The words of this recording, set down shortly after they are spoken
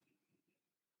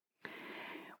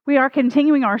We are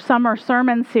continuing our summer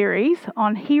sermon series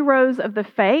on heroes of the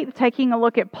faith, taking a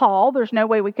look at Paul. There's no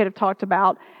way we could have talked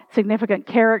about significant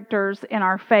characters in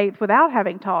our faith without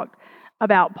having talked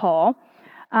about Paul.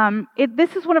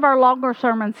 This is one of our longer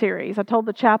sermon series. I told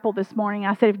the chapel this morning,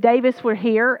 I said, if Davis were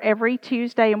here every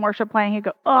Tuesday in worship playing, he'd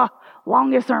go,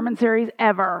 longest sermon series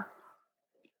ever.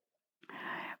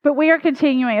 But we are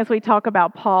continuing as we talk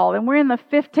about Paul, and we're in the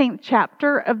 15th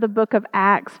chapter of the book of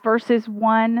Acts, verses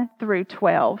 1 through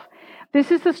 12. This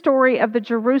is the story of the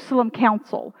Jerusalem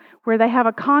Council, where they have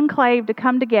a conclave to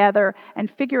come together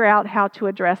and figure out how to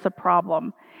address a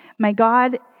problem. May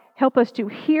God help us to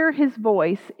hear His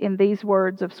voice in these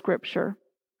words of Scripture.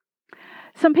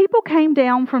 Some people came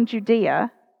down from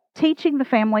Judea, teaching the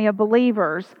family of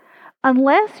believers,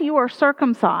 unless you are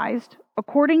circumcised,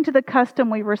 according to the custom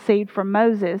we received from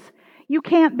Moses, you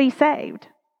can't be saved.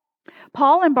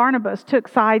 Paul and Barnabas took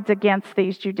sides against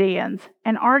these Judeans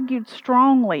and argued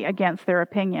strongly against their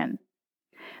opinion.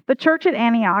 The church at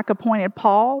Antioch appointed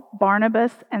Paul,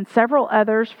 Barnabas, and several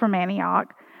others from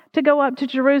Antioch to go up to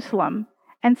Jerusalem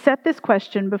and set this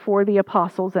question before the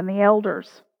apostles and the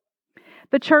elders.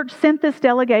 The church sent this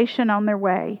delegation on their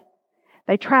way.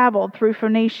 They traveled through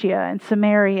Phoenicia and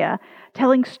Samaria,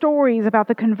 telling stories about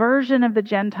the conversion of the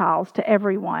Gentiles to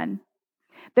everyone.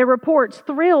 Their reports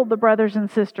thrilled the brothers and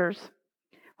sisters.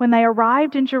 When they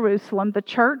arrived in Jerusalem, the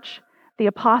church, the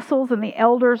apostles, and the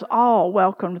elders all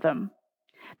welcomed them.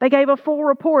 They gave a full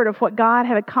report of what God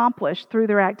had accomplished through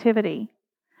their activity.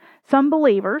 Some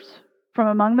believers from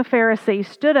among the Pharisees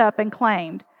stood up and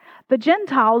claimed, the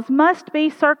Gentiles must be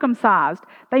circumcised.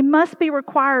 They must be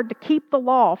required to keep the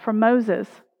law from Moses.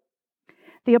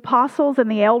 The apostles and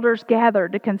the elders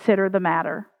gathered to consider the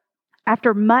matter.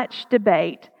 After much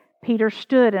debate, Peter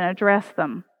stood and addressed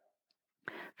them.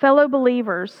 Fellow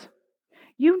believers,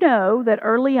 you know that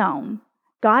early on,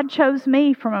 God chose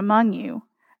me from among you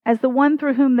as the one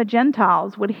through whom the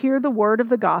Gentiles would hear the word of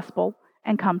the gospel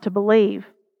and come to believe.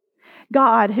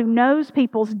 God, who knows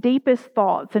people's deepest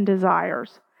thoughts and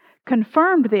desires,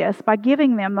 confirmed this by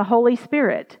giving them the Holy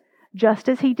Spirit, just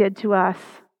as He did to us.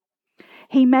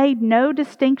 He made no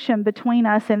distinction between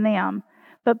us and them,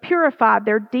 but purified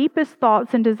their deepest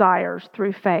thoughts and desires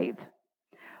through faith.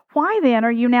 Why then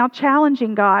are you now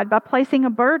challenging God by placing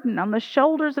a burden on the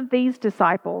shoulders of these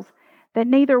disciples that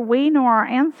neither we nor our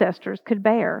ancestors could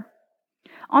bear?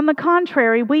 On the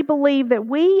contrary, we believe that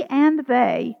we and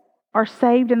they are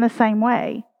saved in the same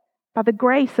way, by the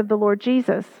grace of the Lord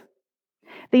Jesus.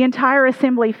 The entire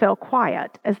assembly fell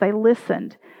quiet as they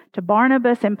listened to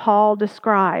Barnabas and Paul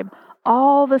describe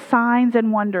all the signs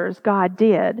and wonders God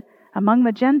did among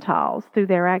the Gentiles through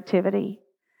their activity.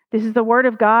 This is the word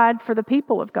of God for the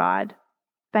people of God.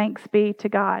 Thanks be to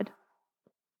God.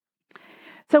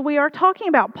 So we are talking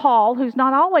about Paul, who's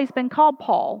not always been called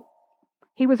Paul.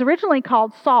 He was originally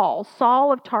called Saul,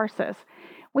 Saul of Tarsus.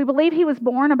 We believe he was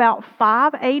born about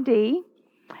 5 AD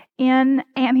in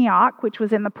Antioch, which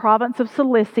was in the province of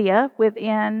Cilicia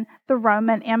within the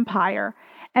Roman Empire.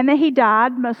 And then he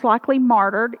died, most likely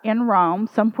martyred in Rome,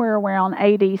 somewhere around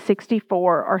AD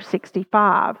 64 or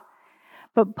 65.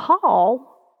 But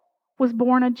Paul was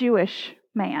born a Jewish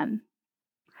man.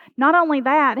 Not only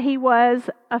that, he was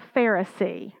a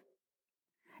Pharisee.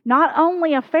 Not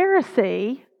only a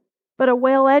Pharisee, but a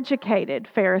well-educated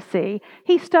Pharisee.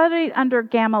 He studied under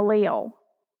Gamaliel.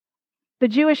 The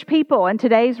Jewish people and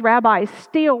today's rabbis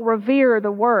still revere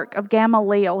the work of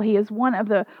Gamaliel. He is one of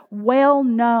the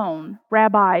well-known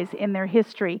rabbis in their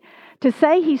history. To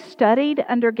say he studied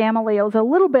under Gamaliel is a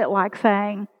little bit like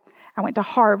saying, I went to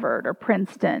Harvard or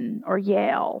Princeton or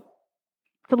Yale.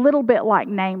 It's a little bit like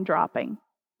name dropping.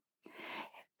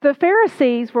 The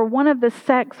Pharisees were one of the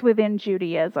sects within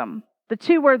Judaism. The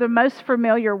two we're the most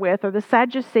familiar with are the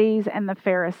Sadducees and the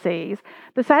Pharisees.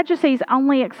 The Sadducees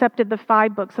only accepted the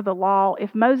 5 books of the law.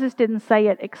 If Moses didn't say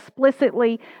it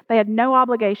explicitly, they had no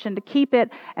obligation to keep it,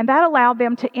 and that allowed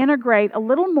them to integrate a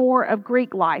little more of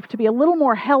Greek life, to be a little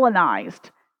more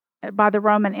Hellenized by the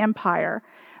Roman Empire.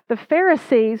 The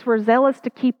Pharisees were zealous to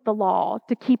keep the law,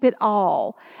 to keep it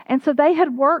all. And so they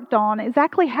had worked on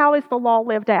exactly how is the law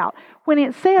lived out. When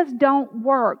it says don't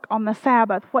work on the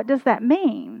Sabbath, what does that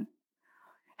mean?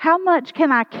 How much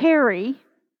can I carry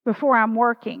before I'm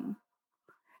working?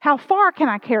 How far can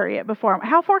I carry it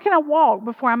how far can I walk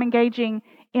before I'm engaging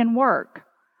in work?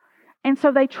 And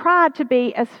so they tried to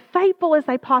be as faithful as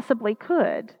they possibly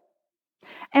could.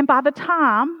 And by the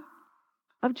time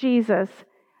of Jesus,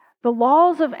 the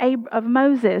laws of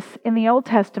Moses in the Old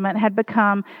Testament had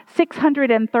become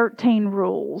 613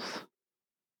 rules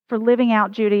for living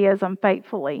out Judaism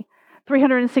faithfully.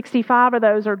 365 of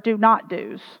those are do not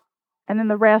do's. and then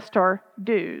the rest are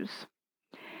dues.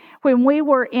 When we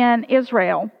were in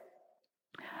Israel,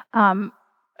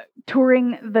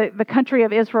 touring the country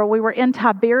of Israel, we were in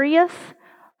Tiberias,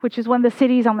 which is one of the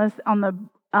cities on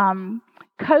the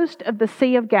coast of the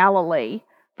Sea of Galilee,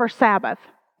 for Sabbath.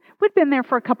 We'd been there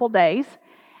for a couple days,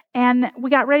 and we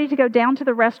got ready to go down to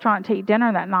the restaurant to eat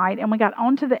dinner that night, and we got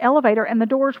onto the elevator, and the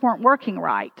doors weren't working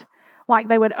right. Like,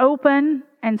 they would open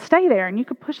and stay there, and you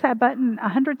could push that button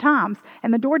 100 times,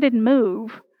 and the door didn't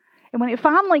move. And when it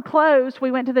finally closed,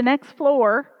 we went to the next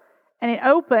floor, and it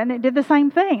opened. It did the same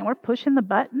thing. We're pushing the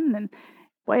button,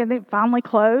 and it finally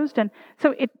closed. And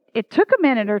so it took a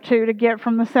minute or two to get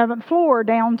from the 7th floor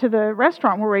down to the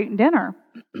restaurant where we're eating dinner.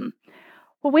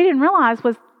 What we didn't realize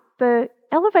was the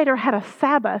elevator had a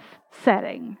Sabbath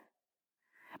setting.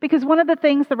 Because one of the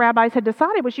things the rabbis had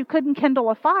decided was you couldn't kindle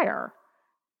a fire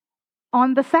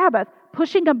on the Sabbath.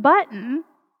 Pushing a button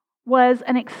was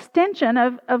an extension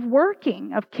of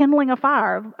working, of kindling a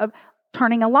fire, of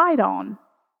turning a light on.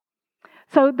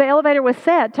 So the elevator was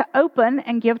set to open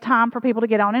and give time for people to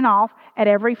get on and off at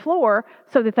every floor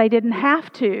so that they didn't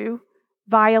have to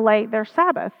violate their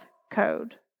Sabbath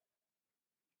code.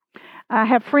 I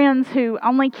have friends who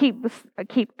only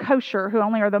keep kosher, who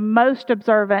only are the most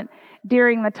observant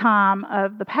during the time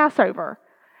of the Passover.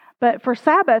 But for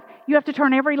Sabbath, you have to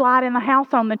turn every light in the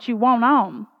house on that you want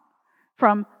on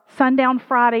from sundown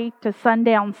Friday to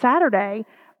sundown Saturday,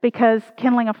 because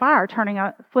kindling a fire,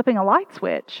 flipping a light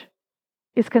switch,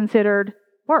 is considered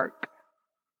work.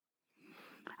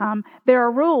 There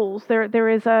are rules. There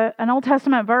is an Old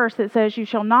Testament verse that says you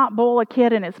shall not boil a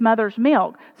kid in its mother's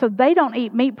milk. So they don't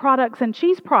eat meat products and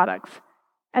cheese products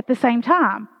at the same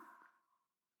time.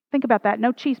 Think about that.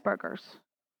 No cheeseburgers.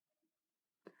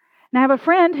 Now, I have a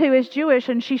friend who is Jewish,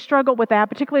 and she struggled with that,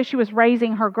 particularly as she was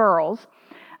raising her girls.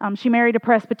 She married a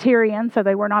Presbyterian, so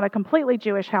they were not a completely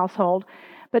Jewish household.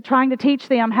 But trying to teach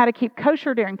them how to keep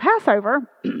kosher during Passover,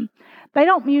 they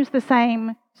don't use the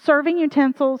same serving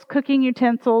utensils, cooking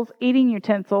utensils, eating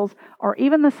utensils, or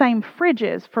even the same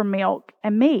fridges for milk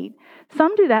and meat.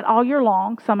 Some do that all year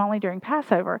long, some only during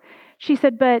Passover. She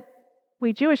said, but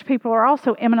we Jewish people are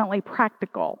also eminently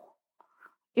practical.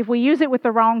 If we use it with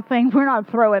the wrong thing, we're not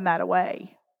throwing that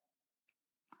away.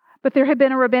 But there had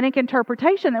been a rabbinic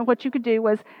interpretation that what you could do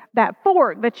was that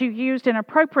fork that you used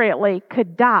inappropriately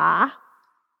could die,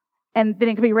 and then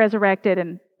it could be resurrected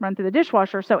and run through the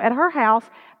dishwasher. So at her house,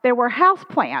 there were house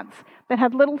plants that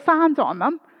had little signs on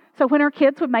them. So when her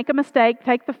kids would make a mistake,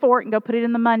 take the fork and go put it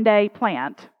in the Monday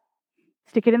plant,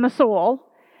 stick it in the soil.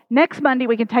 Next Monday,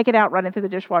 we can take it out, run it through the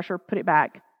dishwasher, put it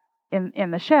back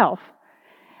in the shelf.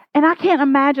 And I can't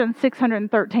imagine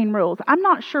 613 rules. I'm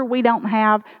not sure we don't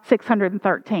have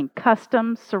 613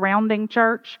 customs surrounding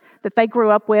church that they grew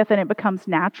up with and it becomes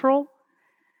natural.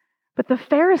 But the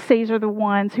Pharisees are the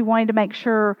ones who wanted to make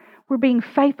sure we're being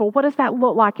faithful. What does that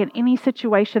look like in any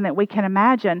situation that we can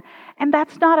imagine? And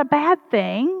that's not a bad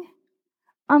thing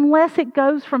unless it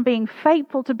goes from being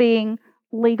faithful to being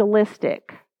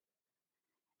legalistic.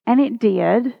 And it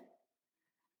did,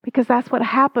 because that's what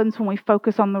happens when we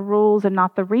focus on the rules and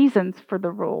not the reasons for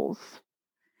the rules.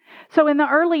 So in the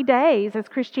early days, as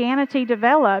Christianity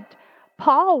developed,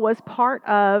 Paul was part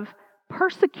of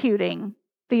persecuting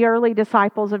the early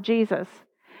disciples of Jesus.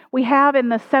 We have in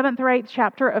the 7th or 8th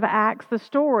chapter of Acts the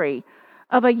story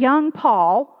of a young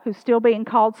Paul, who's still being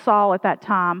called Saul at that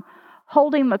time,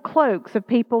 holding the cloaks of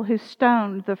people who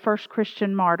stoned the first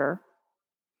Christian martyr.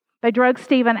 They drug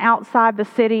Stephen outside the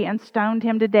city and stoned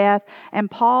him to death,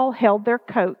 and Paul held their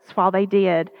coats while they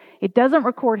did. It doesn't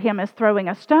record him as throwing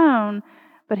a stone,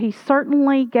 but he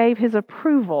certainly gave his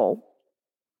approval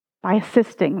by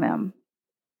assisting them.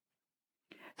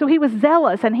 So he was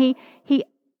zealous, and he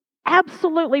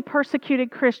absolutely persecuted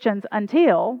Christians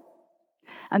until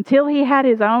he had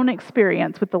his own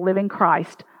experience with the living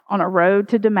Christ on a road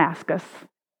to Damascus.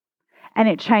 And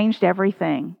it changed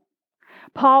everything.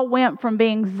 Paul went from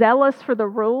being zealous for the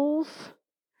rules,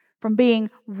 from being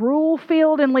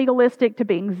rule-filled and legalistic, to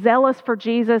being zealous for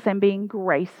Jesus and being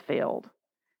grace-filled.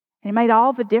 And it made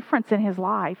all the difference in his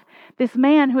life. This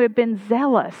man who had been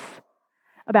zealous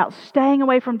about staying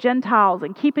away from Gentiles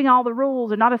and keeping all the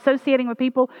rules and not associating with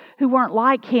people who weren't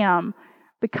like him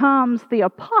becomes the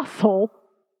apostle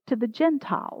to the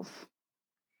Gentiles.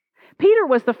 Peter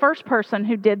was the first person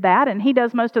who did that, and he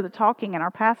does most of the talking in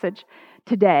our passage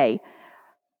today.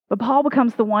 But Paul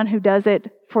becomes the one who does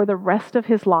it for the rest of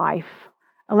his life,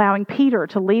 allowing Peter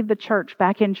to lead the church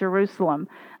back in Jerusalem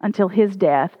until his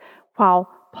death, while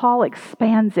Paul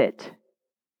expands it.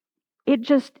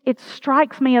 It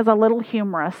strikes me as a little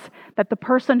humorous that the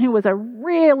person who was a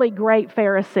really great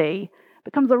Pharisee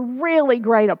becomes a really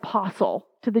great apostle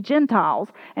to the Gentiles.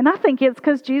 And I think it's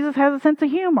because Jesus has a sense of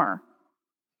humor.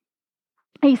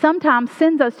 He sometimes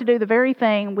sends us to do the very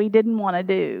thing we didn't want to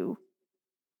do.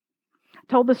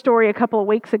 I told the story a couple of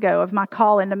weeks ago of my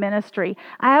call into ministry.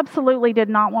 I absolutely did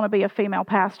not want to be a female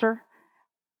pastor.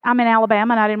 I'm in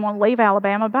Alabama, and I didn't want to leave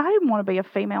Alabama, but I didn't want to be a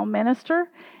female minister.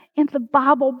 In the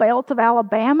Bible Belt of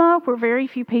Alabama, where very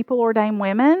few people ordain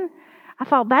women, I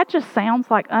thought that just sounds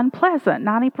like unpleasant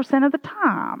 90% of the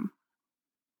time.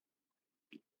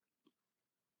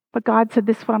 But God said,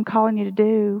 this is what I'm calling you to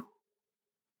do.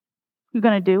 You're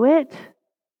going to do it?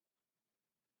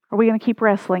 Or are we going to keep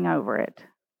wrestling over it?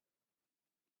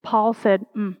 Paul said,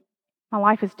 my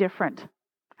life is different.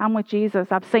 I'm with Jesus.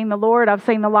 I've seen the Lord, I've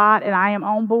seen the light, and I am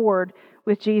on board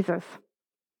with Jesus.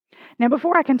 Now,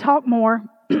 before I can talk more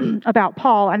about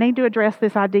Paul, I need to address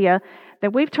this idea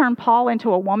that we've turned Paul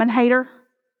into a woman hater.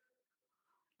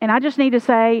 And I just need to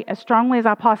say, as strongly as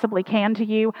I possibly can to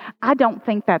you, I don't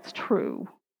think that's true.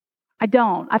 I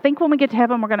don't. I think when we get to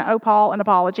heaven, we're going to owe Paul an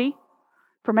apology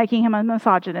for making him a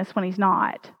misogynist when he's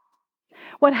not.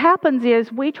 What happens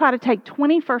is we try to take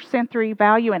 21st century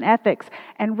value and ethics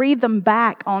and read them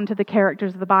back onto the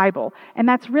characters of the Bible, and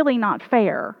that's really not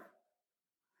fair.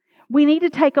 We need to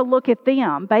take a look at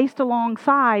them based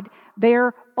alongside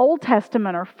their Old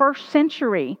Testament or first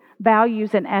century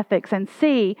values and ethics and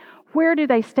see where do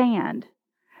they stand.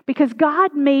 Because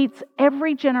God meets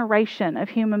every generation of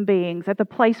human beings at the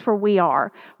place where we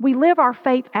are. We live our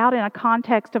faith out in a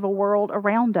context of a world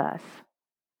around us.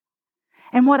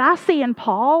 And what I see in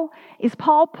Paul is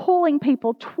Paul pulling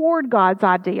people toward God's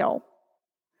ideal,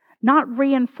 not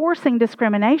reinforcing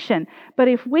discrimination. But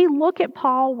if we look at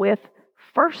Paul with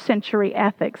first century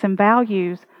ethics and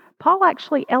values, Paul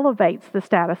actually elevates the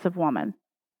status of woman.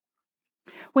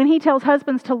 When he tells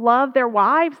husbands to love their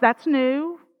wives, that's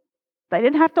new. They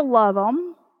didn't have to love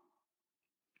them.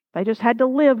 They just had to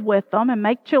live with them and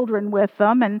make children with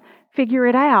them and figure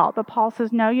it out. But Paul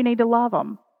says, no, you need to love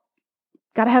them.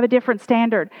 Got to have a different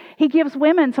standard. He gives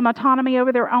women some autonomy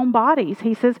over their own bodies.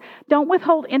 He says, don't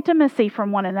withhold intimacy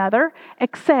from one another,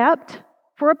 except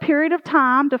for a period of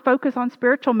time to focus on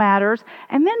spiritual matters,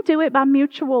 and then do it by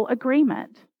mutual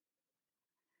agreement.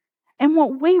 And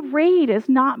what we read as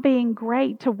not being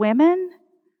great to women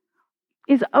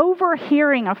is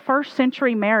overhearing a first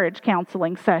century marriage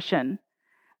counseling session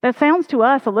that sounds to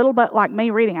us a little bit like me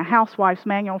reading a housewife's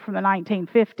manual from the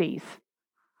 1950s.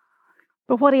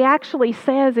 But what he actually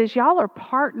says is, y'all are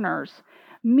partners.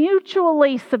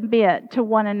 Mutually submit to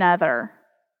one another.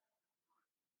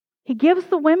 He gives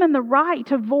the women the right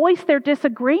to voice their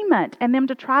disagreement and them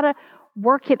to try to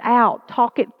work it out,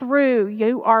 talk it through.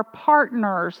 You are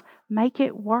partners. Make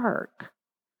it work.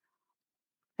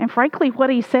 And frankly,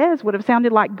 what he says would have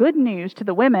sounded like good news to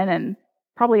the women and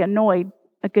probably annoyed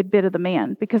a good bit of the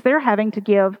men because they're having to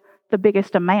give the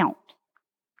biggest amount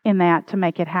in that to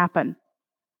make it happen.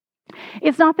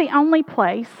 It's not the only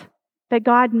place that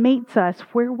God meets us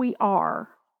where we are.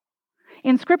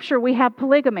 In Scripture, we have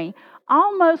polygamy.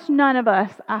 Almost none of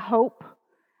us, I hope,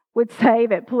 would say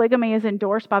that polygamy is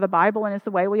endorsed by the Bible and is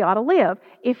the way we ought to live.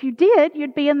 If you did,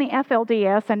 you'd be in the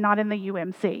FLDS and not in the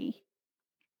UMC.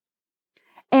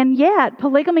 And yet,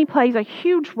 polygamy plays a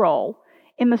huge role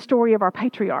in the story of our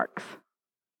patriarchs.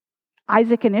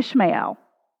 Isaac and Ishmael,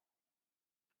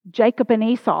 Jacob and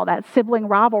Esau, that sibling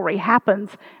rivalry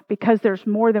happens because there's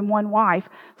more than one wife.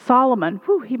 Solomon,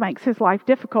 he makes his life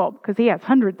difficult because he has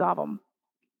hundreds of them.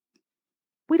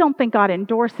 We don't think God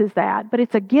endorses that, but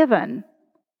it's a given.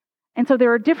 And so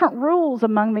there are different rules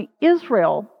among the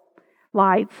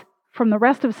Israelites from the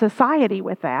rest of society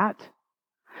with that.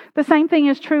 The same thing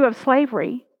is true of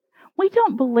slavery. We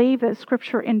don't believe that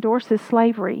Scripture endorses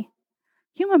slavery.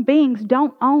 Human beings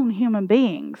don't own human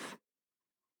beings.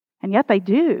 And yet they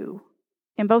do,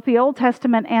 in both the Old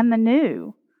Testament and the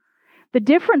New. The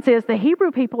difference is the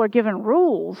Hebrew people are given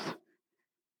rules.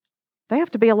 They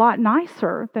have to be a lot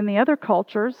nicer than the other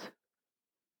cultures.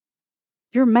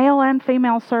 Your male and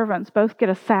female servants both get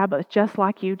a Sabbath just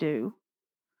like you do.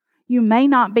 You may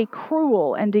not be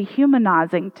cruel and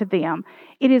dehumanizing to them.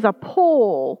 It is a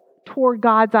pull toward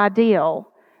God's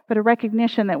ideal, but a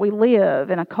recognition that we live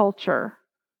in a culture.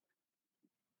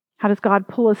 How does God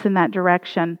pull us in that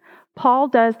direction? Paul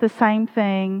does the same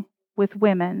thing with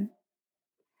women,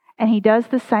 and he does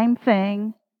the same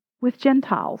thing with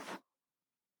Gentiles.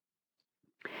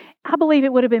 I believe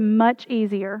it would have been much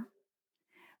easier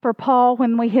for Paul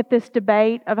when we hit this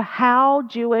debate of how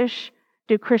Jewish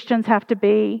do Christians have to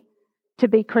be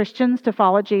Christians, to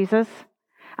follow Jesus.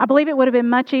 I believe it would have been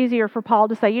much easier for Paul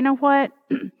to say, you know what?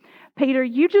 Peter,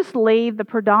 you just leave the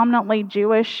predominantly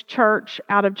Jewish church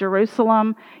out of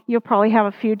Jerusalem. You'll probably have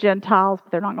a few Gentiles,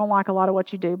 but they're not going to like a lot of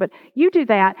what you do. But you do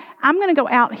that. I'm going to go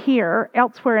out here,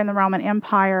 elsewhere in the Roman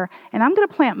Empire, and I'm going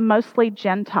to plant mostly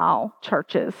Gentile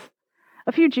churches.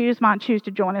 A few Jews might choose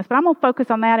to join us, but I'm going to focus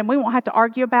on that, and we won't have to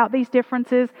argue about these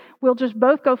differences. We'll just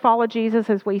both go follow Jesus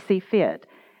as we see fit.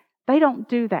 They don't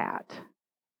do that.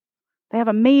 They have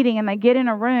a meeting, and they get in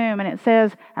a room, and it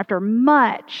says, after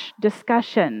much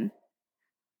discussion,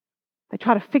 they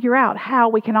try to figure out how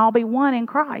we can all be one in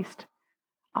Christ,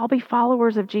 all be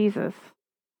followers of Jesus.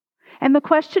 And the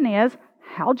question is,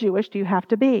 how Jewish do you have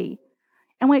to be?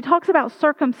 And when it talks about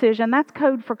circumcision, that's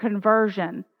code for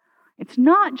conversion. It's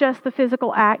not just the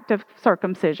physical act of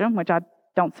circumcision, which I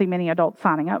don't see many adults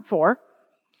signing up for,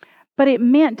 but it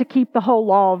meant to keep the whole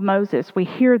law of Moses. We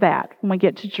hear that when we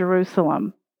get to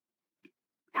Jerusalem.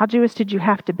 How Jewish did you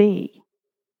have to be?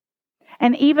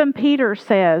 And even Peter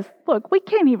says, look, we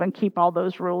can't even keep all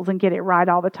those rules and get it right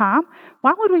all the time.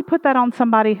 Why would we put that on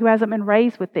somebody who hasn't been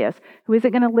raised with this, who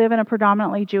isn't going to live in a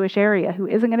predominantly Jewish area, who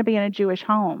isn't going to be in a Jewish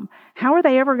home? How are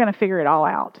they ever going to figure it all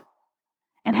out?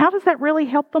 And how does that really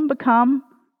help them become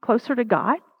closer to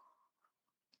God?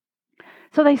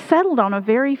 So they settled on a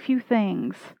very few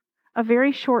things, a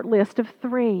very short list of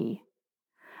 3.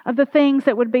 Of the things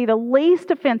that would be the least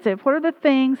offensive. What are the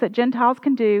things that Gentiles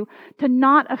can do to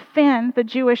not offend the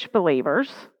Jewish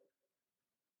believers?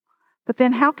 But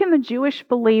then how can the Jewish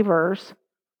believers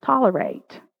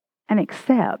tolerate and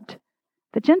accept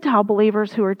the Gentile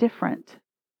believers who are different?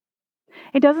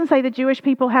 It doesn't say the Jewish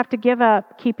people have to give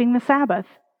up keeping the Sabbath,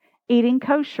 eating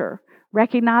kosher,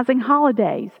 recognizing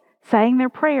holidays, saying their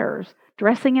prayers,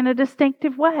 dressing in a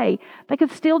distinctive way. They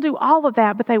could still do all of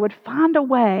that, but they would find a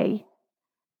way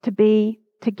to be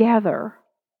together.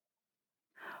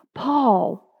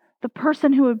 Paul, the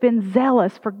person who had been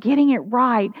zealous for getting it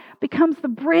right, becomes the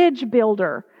bridge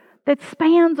builder that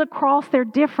spans across their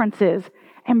differences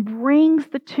and brings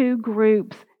the two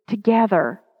groups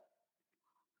together.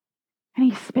 And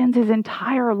he spends his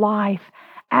entire life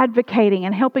advocating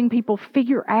and helping people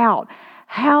figure out,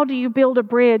 how do you build a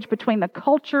bridge between the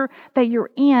culture that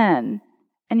you're in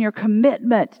and your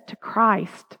commitment to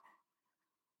Christ?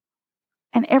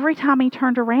 And every time he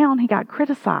turned around, he got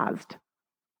criticized.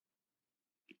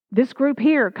 This group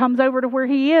here comes over to where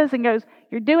he is and goes,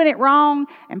 you're doing it wrong,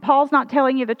 and Paul's not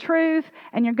telling you the truth,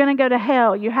 and you're going to go to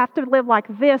hell. You have to live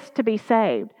like this to be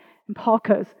saved. And Paul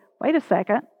goes, wait a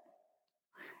second.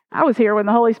 I was here when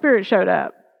the Holy Spirit showed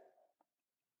up.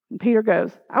 And Peter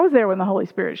goes, I was there when the Holy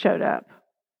Spirit showed up.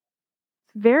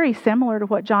 It's very similar to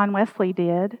what John Wesley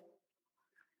did.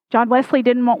 John Wesley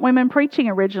didn't want women preaching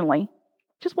originally.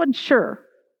 Just wasn't sure.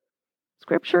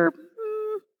 Scripture,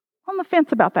 on the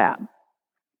fence about that.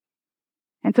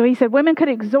 And so he said women could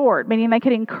exhort, meaning they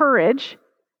could encourage,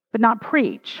 but not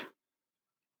preach.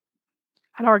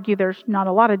 I'd argue there's not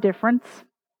a lot of difference.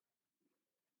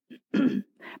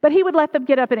 But he would let them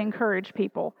get up and encourage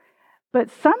people. But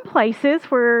some places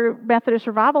where Methodist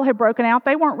revival had broken out,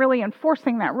 they weren't really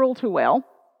enforcing that rule too well.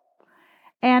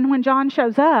 And when John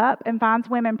shows up and finds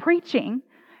women preaching,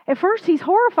 at first he's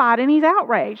horrified and he's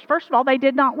outraged. First of all, they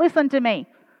did not listen to me.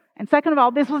 And second of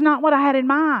all, this was not what I had in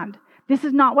mind. This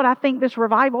is not what I think this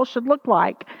revival should look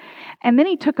like. And then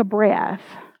he took a breath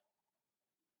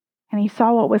and he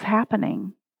saw what was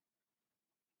happening.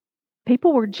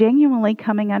 People were genuinely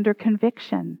coming under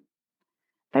conviction.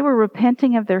 They were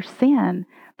repenting of their sin.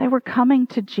 They were coming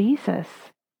to Jesus.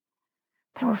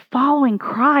 They were following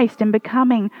Christ and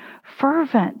becoming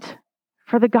fervent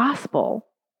for the gospel.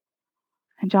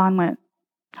 And John went,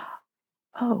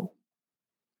 oh,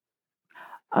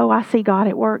 I see God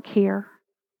at work here.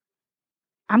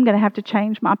 I'm going to have to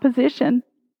change my position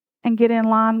and get in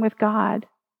line with God.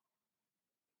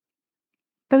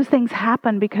 Those things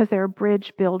happen because they're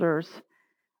bridge builders.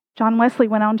 John Wesley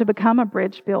went on to become a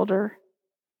bridge builder.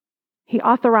 He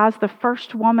authorized the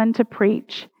first woman to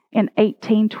preach in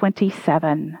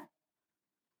 1827.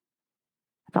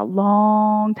 That's a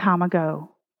long time ago.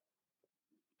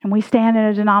 And we stand in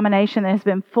a denomination that has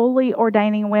been fully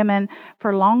ordaining women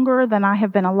for longer than I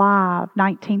have been alive,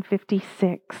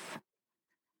 1956.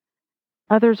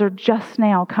 Others are just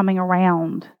now coming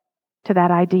around to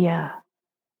that idea.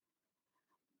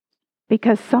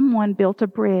 Because someone built a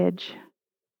bridge.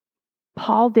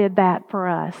 Paul did that for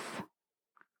us.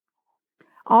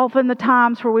 Often the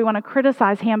times where we want to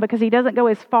criticize him because he doesn't go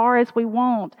as far as we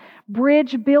want.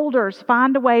 Bridge builders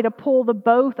find a way to pull the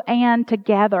both and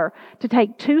together, to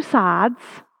take two sides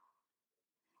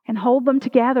and hold them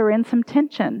together in some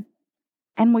tension,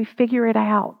 and we figure it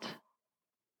out.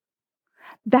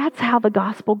 That's how the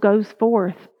gospel goes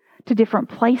forth to different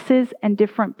places and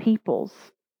different peoples.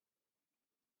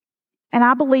 And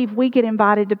I believe we get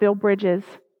invited to build bridges.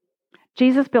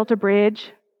 Jesus built a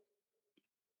bridge.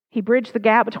 He bridged the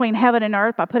gap between heaven and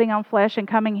earth by putting on flesh and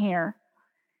coming here.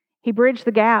 He bridged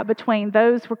the gap between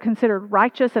those who were considered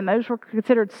righteous and those who were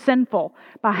considered sinful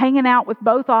by hanging out with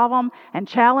both of them and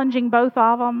challenging both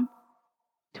of them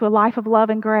to a life of love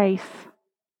and grace.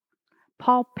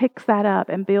 Paul picks that up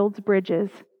and builds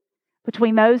bridges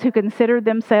between those who considered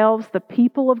themselves the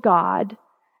people of God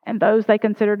and those they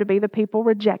considered to be the people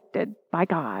rejected by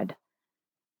God.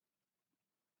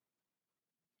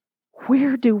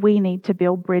 Where do we need to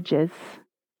build bridges?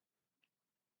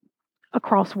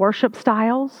 Across worship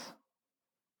styles,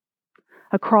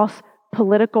 across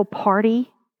political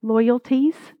party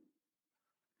loyalties,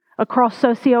 across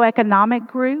socioeconomic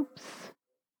groups,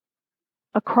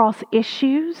 across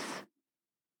issues.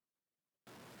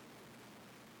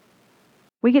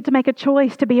 We get to make a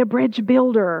choice to be a bridge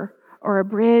builder or a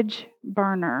bridge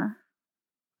burner.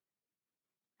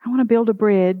 I want to build a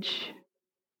bridge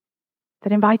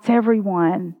that invites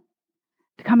everyone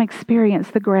to come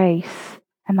experience the grace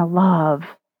and the love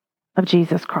of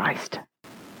Jesus Christ.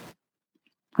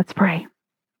 Let's pray.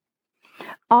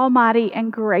 Almighty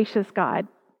and gracious God,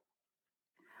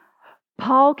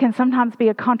 Paul can sometimes be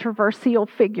a controversial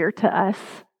figure to us,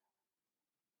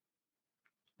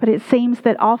 but it seems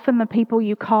that often the people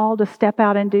you call to step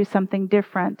out and do something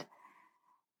different,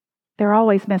 they're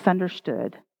always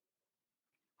misunderstood.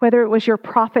 Whether it was your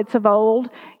prophets of old,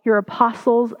 your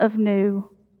apostles of new,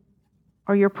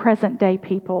 or your present day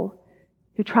people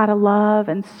who try to love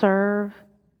and serve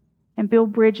and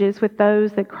build bridges with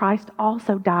those that Christ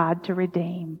also died to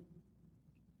redeem.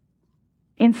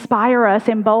 Inspire us,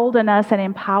 embolden us, and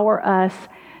empower us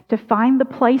to find the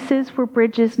places where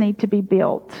bridges need to be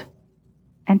built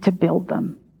and to build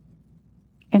them.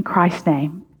 In Christ's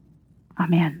name,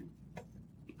 amen.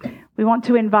 We want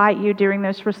to invite you during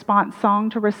this response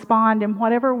song to respond in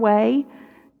whatever way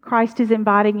Christ is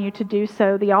inviting you to do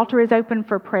so. The altar is open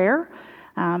for prayer.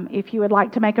 If you would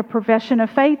like to make a profession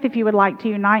of faith, if you would like to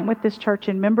unite with this church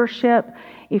in membership,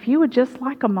 if you would just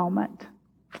like a moment,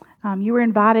 you are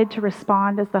invited to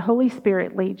respond as the Holy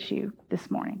Spirit leads you this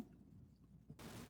morning.